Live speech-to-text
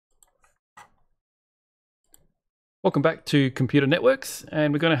Welcome back to Computer Networks,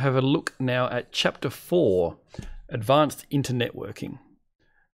 and we're going to have a look now at Chapter 4, Advanced Internetworking.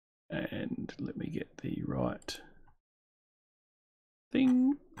 And let me get the right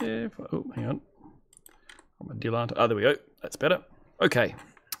thing there. Oh, hang on. I'm a deal aren't. Oh, there we go. That's better. Okay.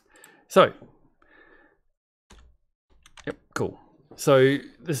 So, yep, cool. So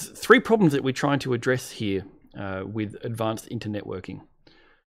there's three problems that we're trying to address here with advanced internetworking.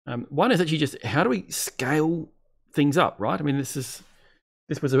 One is actually just how do we scale things up, right? I mean, this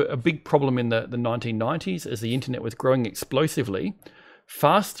was a big problem in the 1990s as the internet was growing explosively,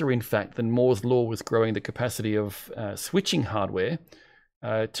 faster in fact than Moore's law was growing the capacity of switching hardware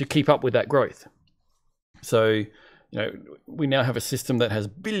to keep up with that growth. So, we now have a system that has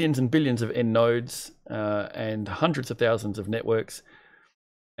billions and billions of end nodes and hundreds of thousands of networks.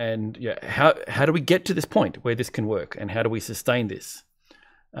 And how do we get to this point where this can work, and how do we sustain this?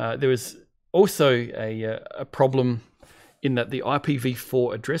 There was also a problem in that the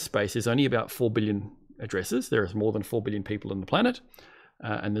IPv4 address space is only about 4 billion addresses. There is more than 4 billion people on the planet,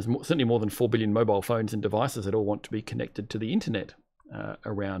 and there's certainly more than 4 billion mobile phones and devices that all want to be connected to the internet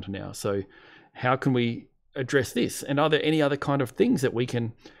around now. So how can we address this? And are there any other kind of things that we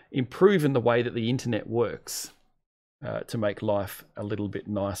can improve in the way that the internet works to make life a little bit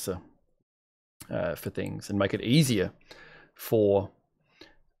nicer for things and make it easier for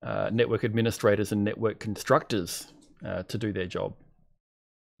network administrators and network constructors to do their job?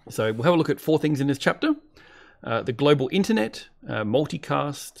 So we'll have a look at four things in this chapter: the global internet,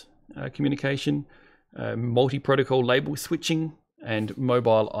 multicast communication, multi-protocol label switching, and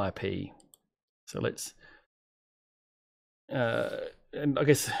mobile IP. So let's, and I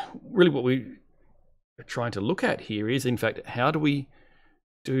guess really what we are trying to look at here is, in fact, how do we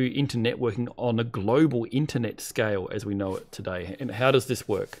do internetworking on a global internet scale as we know it today, and how does this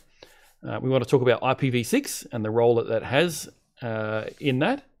work? We want to talk about IPv6 and the role that that has in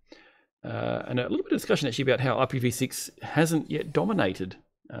that, and a little bit of discussion actually about how IPv6 hasn't yet dominated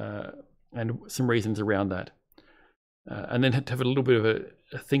and some reasons around that. And then have a little bit of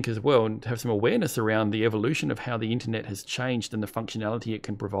a think as well, and have some awareness around the evolution of how the internet has changed and the functionality it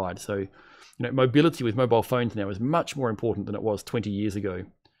can provide. So, mobility with mobile phones now is much more important than it was 20 years ago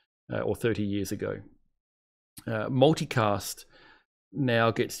or 30 years ago. Multicast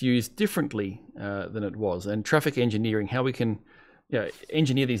now gets used differently than it was, and traffic engineering, how we can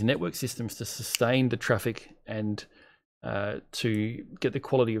engineer these network systems to sustain the traffic and to get the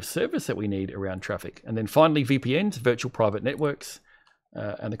quality of service that we need around traffic. And then finally, VPNs, virtual private networks,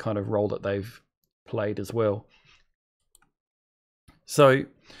 and the kind of role that they've played as well. So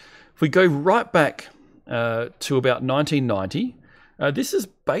if we go right back to about 1990, this is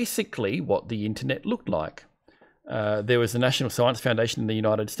basically what the internet looked like. There was the National Science Foundation in the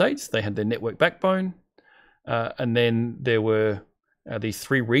United States. They had their network backbone. And then there were these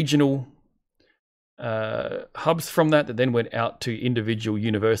three regional hubs from that then went out to individual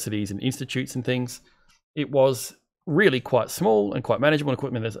universities and institutes and things. It was really quite small and quite manageable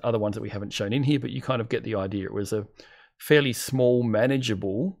equipment. There's other ones that we haven't shown in here, but you kind of get the idea. It was a fairly small,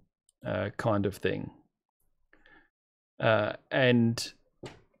 manageable kind of thing. And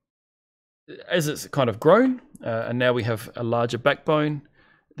as it's kind of grown, and now we have a larger backbone,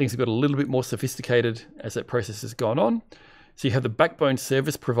 things have got a little bit more sophisticated as that process has gone on. So you have the backbone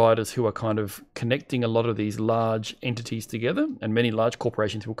service providers who are kind of connecting a lot of these large entities together, and many large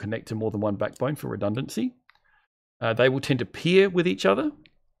corporations will connect to more than one backbone for redundancy. They will tend to peer with each other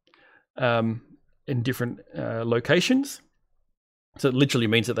in different locations. So it literally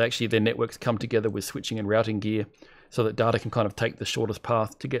means that their networks come together with switching and routing gear so that data can kind of take the shortest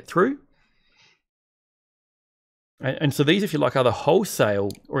path to get through. And so these, if you like, are the wholesale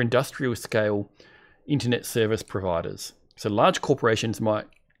or industrial scale internet service providers. So large corporations might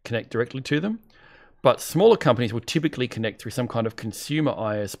connect directly to them, but smaller companies will typically connect through some kind of consumer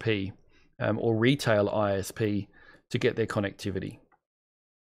ISP or retail ISP to get their connectivity.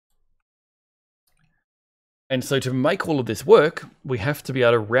 And so to make all of this work, we have to be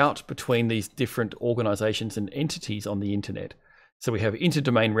able to route between these different organizations and entities on the internet. So we have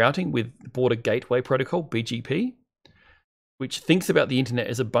interdomain routing with Border Gateway Protocol, BGP, which thinks about the internet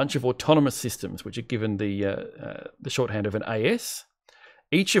as a bunch of autonomous systems, which are given the shorthand of an AS,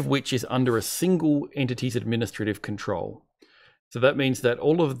 each of which is under a single entity's administrative control. So that means that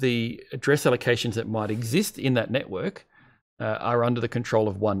all of the address allocations that might exist in that network are under the control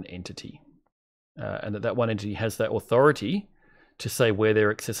of one entity, and that one entity has that authority to say where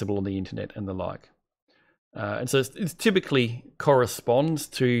they're accessible on the internet and the like. And so it typically corresponds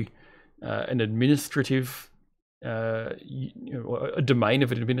to an administrative a domain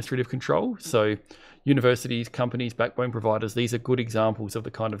of administrative control. So universities, companies, backbone providers, these are good examples of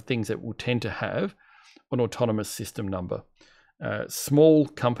the kind of things that will tend to have an autonomous system number. Small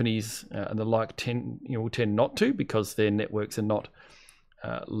companies and the like will tend not to, because their networks are not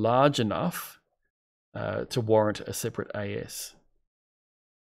large enough to warrant a separate AS.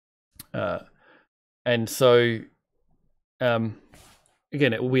 And so, again,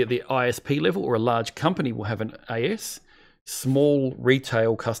 it will be at the ISP level, or a large company will have an AS. Small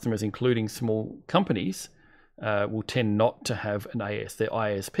retail customers, including small companies, will tend not to have an AS. Their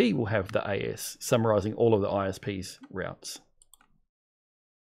ISP will have the AS, summarizing all of the ISP's routes.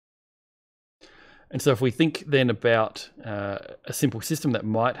 And so if we think then about a simple system that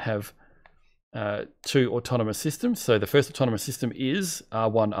might have two autonomous systems. So the first autonomous system is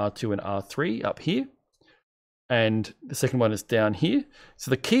R1, R2, and R3 up here. And the second one is down here.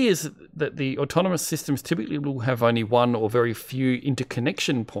 So the key is that the autonomous systems typically will have only one or very few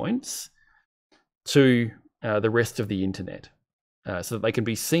interconnection points to the rest of the internet, so that they can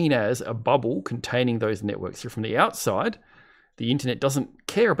be seen as a bubble containing those networks. So from the outside, the internet doesn't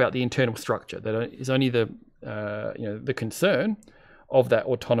care about the internal structure. That is only the concern of that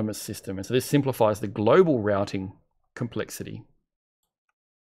autonomous system. And so this simplifies the global routing complexity.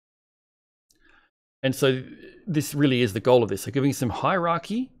 And so this really is the goal of this. So giving some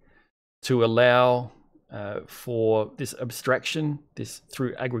hierarchy to allow for this abstraction, this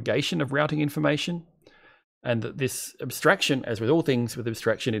through aggregation of routing information. And that this abstraction, as with all things with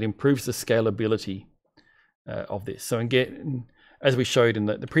abstraction, it improves the scalability of this. So again, as we showed in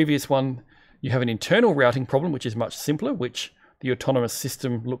the previous one, you have an internal routing problem, which is much simpler, which the autonomous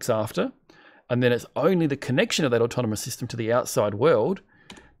system looks after. And then it's only the connection of that autonomous system to the outside world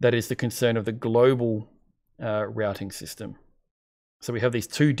that is the concern of the global routing system. So we have these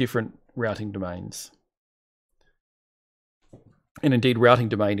two different routing domains. And indeed, routing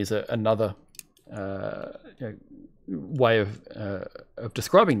domain is another way of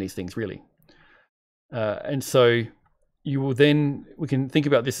describing these things, really. And so we can think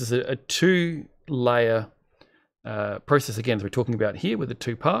about this as a two-layer process, again, as we're talking about here with the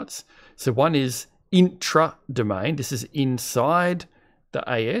two parts. So one is intra-domain. This is inside the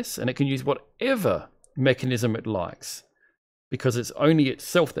AS, and it can use whatever mechanism it likes, because it's only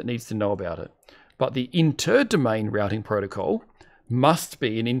itself that needs to know about it. But the inter-domain routing protocol must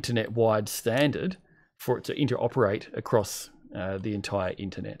be an internet-wide standard for it to interoperate across the entire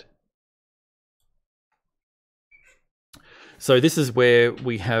internet. So this is where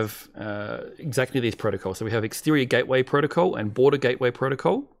we have exactly these protocols. So we have exterior gateway protocol and border gateway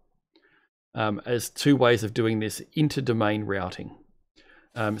protocol as two ways of doing this inter-domain routing.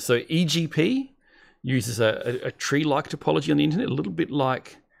 So EGP uses a tree-like topology on the internet, a little bit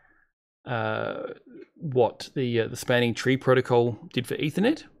like what the spanning tree protocol did for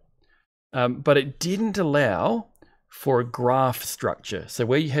Ethernet, but it didn't allow for a graph structure. So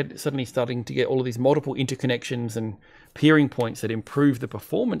where you had suddenly starting to get all of these multiple interconnections and peering points that improve the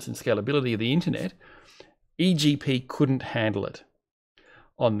performance and scalability of the internet, EGP couldn't handle it.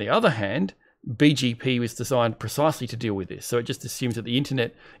 On the other hand, BGP was designed precisely to deal with this. So it just assumes that the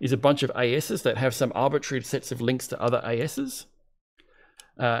internet is a bunch of ASs that have some arbitrary sets of links to other ASs,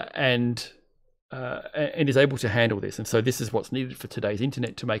 and is able to handle this. And so this is what's needed for today's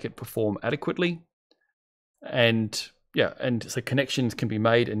internet to make it perform adequately. And yeah, and so connections can be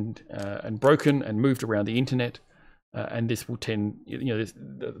made and broken and moved around the internet. And this will tend,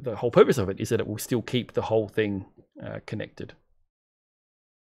 the whole purpose of it is that it will still keep the whole thing connected.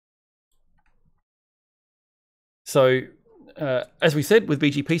 So as we said with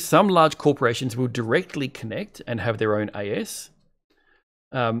BGP, some large corporations will directly connect and have their own AS.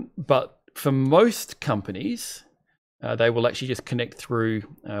 But for most companies, they will actually just connect through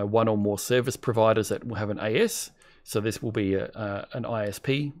one or more service providers that will have an AS. So this will be an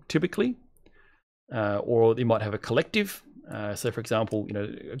ISP typically, or they might have a collective. So for example,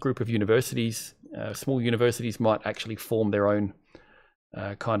 a group of universities, small universities might actually form their own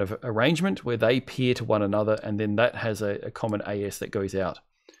kind of arrangement where they peer to one another, and then that has a common AS that goes out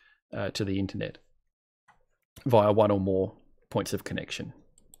to the internet via one or more points of connection.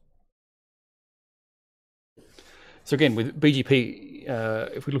 So again, with BGP,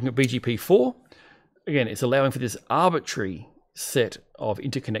 if we're looking at BGP4, again, it's allowing for this arbitrary set of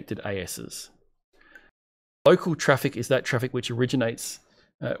interconnected ASs. Local traffic is that traffic which originates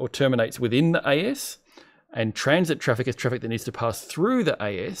or terminates within the AS, and transit traffic is traffic that needs to pass through the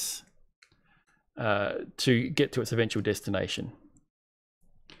AS to get to its eventual destination.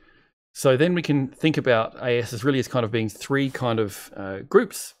 So then we can think about AS as really as kind of being three kind of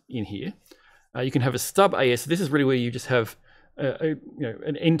groups in here. You can have a stub AS. This is really where you just have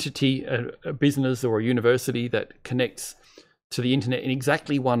an entity, a business or a university that connects to the internet in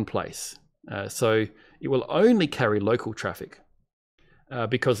exactly one place. So it will only carry local traffic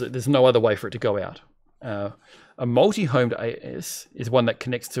because there's no other way for it to go out. A multi-homed AS is one that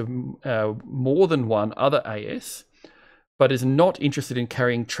connects to more than one other AS, but is not interested in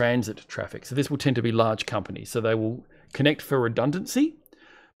carrying transit traffic. So this will tend to be large companies. So they will connect for redundancy,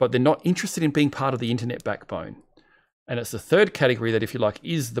 but they're not interested in being part of the internet backbone. And it's the third category that, if you like,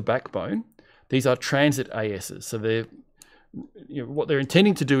 is the backbone. These are transit ASs. So they're, what they're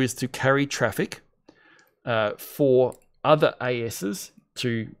intending to do is to carry traffic for other ASs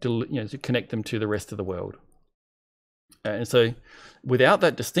to connect them to the rest of the world. And so without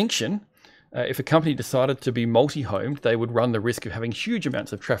that distinction, if a company decided to be multi-homed, they would run the risk of having huge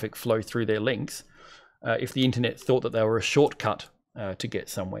amounts of traffic flow through their links if the internet thought that they were a shortcut to get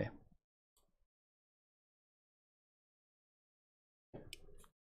somewhere.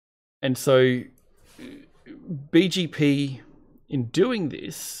 And so BGP, in doing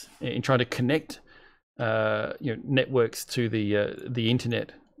this, in trying to connect networks to the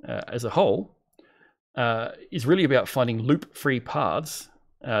internet as a whole, is really about finding loop-free paths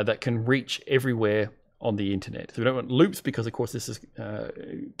that can reach everywhere on the internet. So we don't want loops because, of course, this is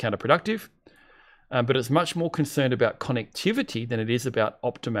counterproductive, but it's much more concerned about connectivity than it is about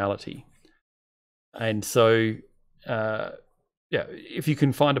optimality. And so, if you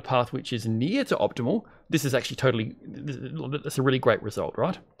can find a path which is near to optimal, this is actually that's a really great result,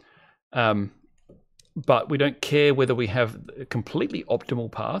 right? But we don't care whether we have a completely optimal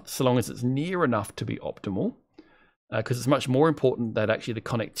path, so long as it's near enough to be optimal, because it's much more important that actually the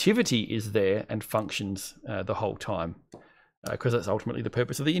connectivity is there and functions the whole time, because that's ultimately the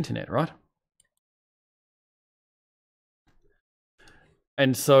purpose of the internet, right?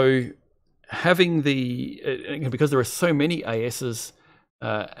 And so having because there are so many ASs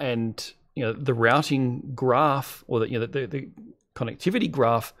and the routing graph, or the connectivity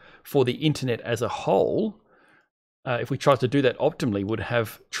graph for the internet as a whole, if we tried to do that optimally, would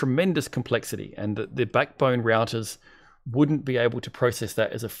have tremendous complexity, and the backbone routers wouldn't be able to process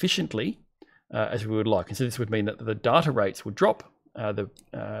that as efficiently as we would like. And so this would mean that the data rates would drop, the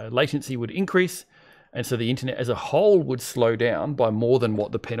latency would increase, and so the internet as a whole would slow down by more than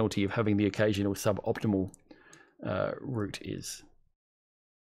what the penalty of having the occasional suboptimal route is.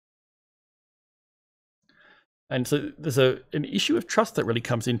 And so there's an issue of trust that really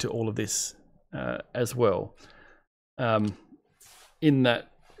comes into all of this as well, in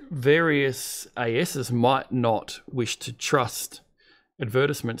that various ASs might not wish to trust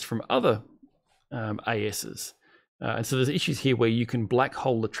advertisements from other ASs. And so there's issues here where you can black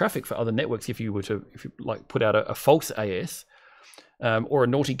hole the traffic for other networks if you put out a false AS, or a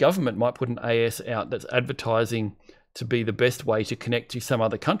naughty government might put an AS out that's advertising to be the best way to connect to some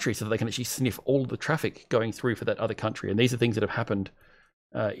other country, so that they can actually sniff all the traffic going through for that other country. And these are things that have happened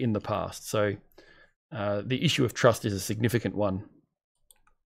in the past. So the issue of trust is a significant one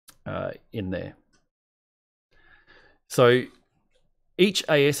in there. So each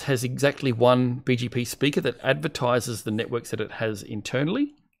AS has exactly one BGP speaker that advertises the networks that it has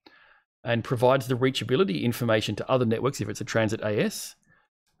internally and provides the reachability information to other networks if it's a transit AS.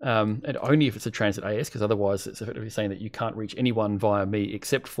 And only if it's a transit AS, because otherwise it's effectively saying that you can't reach anyone via me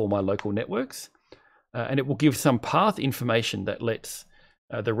except for my local networks. And it will give some path information that lets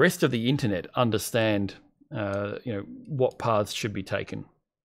the rest of the internet understand what paths should be taken.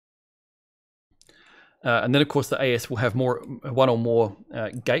 And then, of course, the AS will have one or more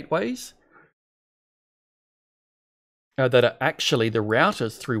gateways that are actually the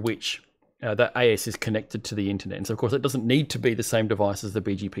routers through which that AS is connected to the internet. And so, of course, it doesn't need to be the same device as the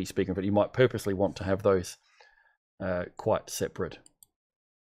BGP speaker, but you might purposely want to have those quite separate.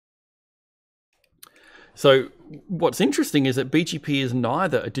 So what's interesting is that BGP is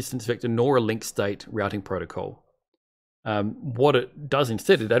neither a distance vector nor a link state routing protocol. What it does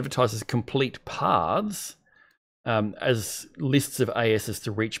instead, it advertises complete paths as lists of ASs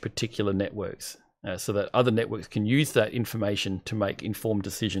to reach particular networks, so that other networks can use that information to make informed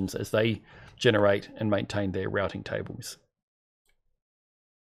decisions as they generate and maintain their routing tables.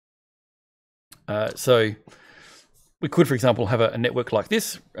 So we could, for example, have a network like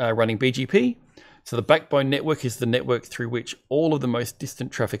this running BGP. So the backbone network is the network through which all of the most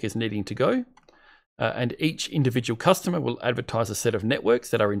distant traffic is needing to go. And each individual customer will advertise a set of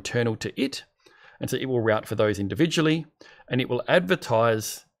networks that are internal to it. And so it will route for those individually. And it will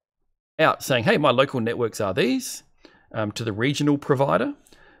advertise out saying, hey, my local networks are these, to the regional provider.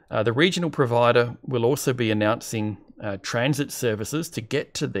 The regional provider will also be announcing transit services to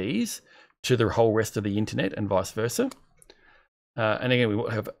get to these to the whole rest of the internet and vice versa. And again, we will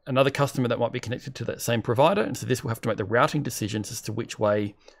have another customer that might be connected to that same provider. And so this will have to make the routing decisions as to which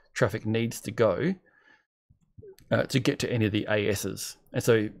way traffic needs to go to get to any of the ASs. And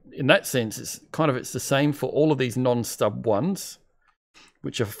so in that sense, it's the same for all of these non-stub ones,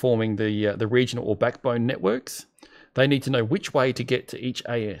 which are forming the regional or backbone networks. They need to know which way to get to each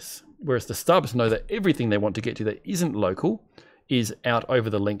AS, whereas the stubs know that everything they want to get to that isn't local is out over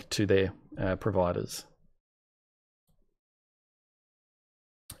the link to their providers.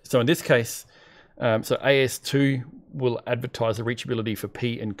 So in this case, so AS2 will advertise the reachability for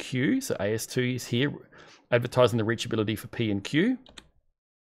P and Q. So AS2 is here advertising the reachability for P and Q.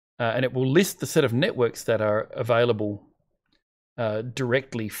 And it will list the set of networks that are available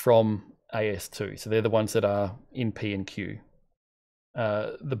directly from AS2. So they're the ones that are in P and Q.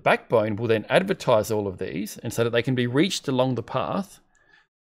 The backbone will then advertise all of these and so that they can be reached along the path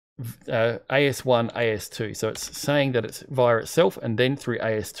AS1, AS2. So it's saying that it's via itself and then through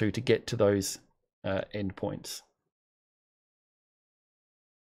AS2 to get to those endpoints.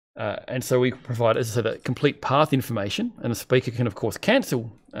 And so we provide, as I said, that complete path information, and the speaker can, of course,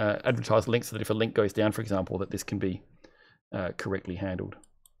 cancel advertised links so that if a link goes down, for example, that this can be correctly handled.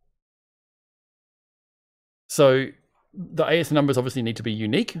 So the AS numbers obviously need to be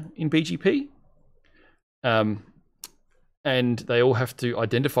unique in BGP. And they all have to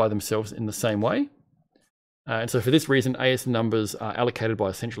identify themselves in the same way. And so for this reason, AS numbers are allocated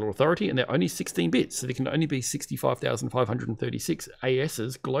by a central authority, and they're only 16 bits. So there can only be 65,536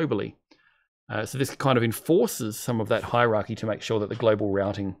 ASs globally. So this kind of enforces some of that hierarchy to make sure that the global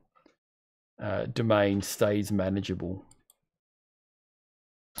routing domain stays manageable.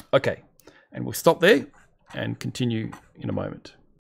 Okay, and we'll stop there and continue in a moment.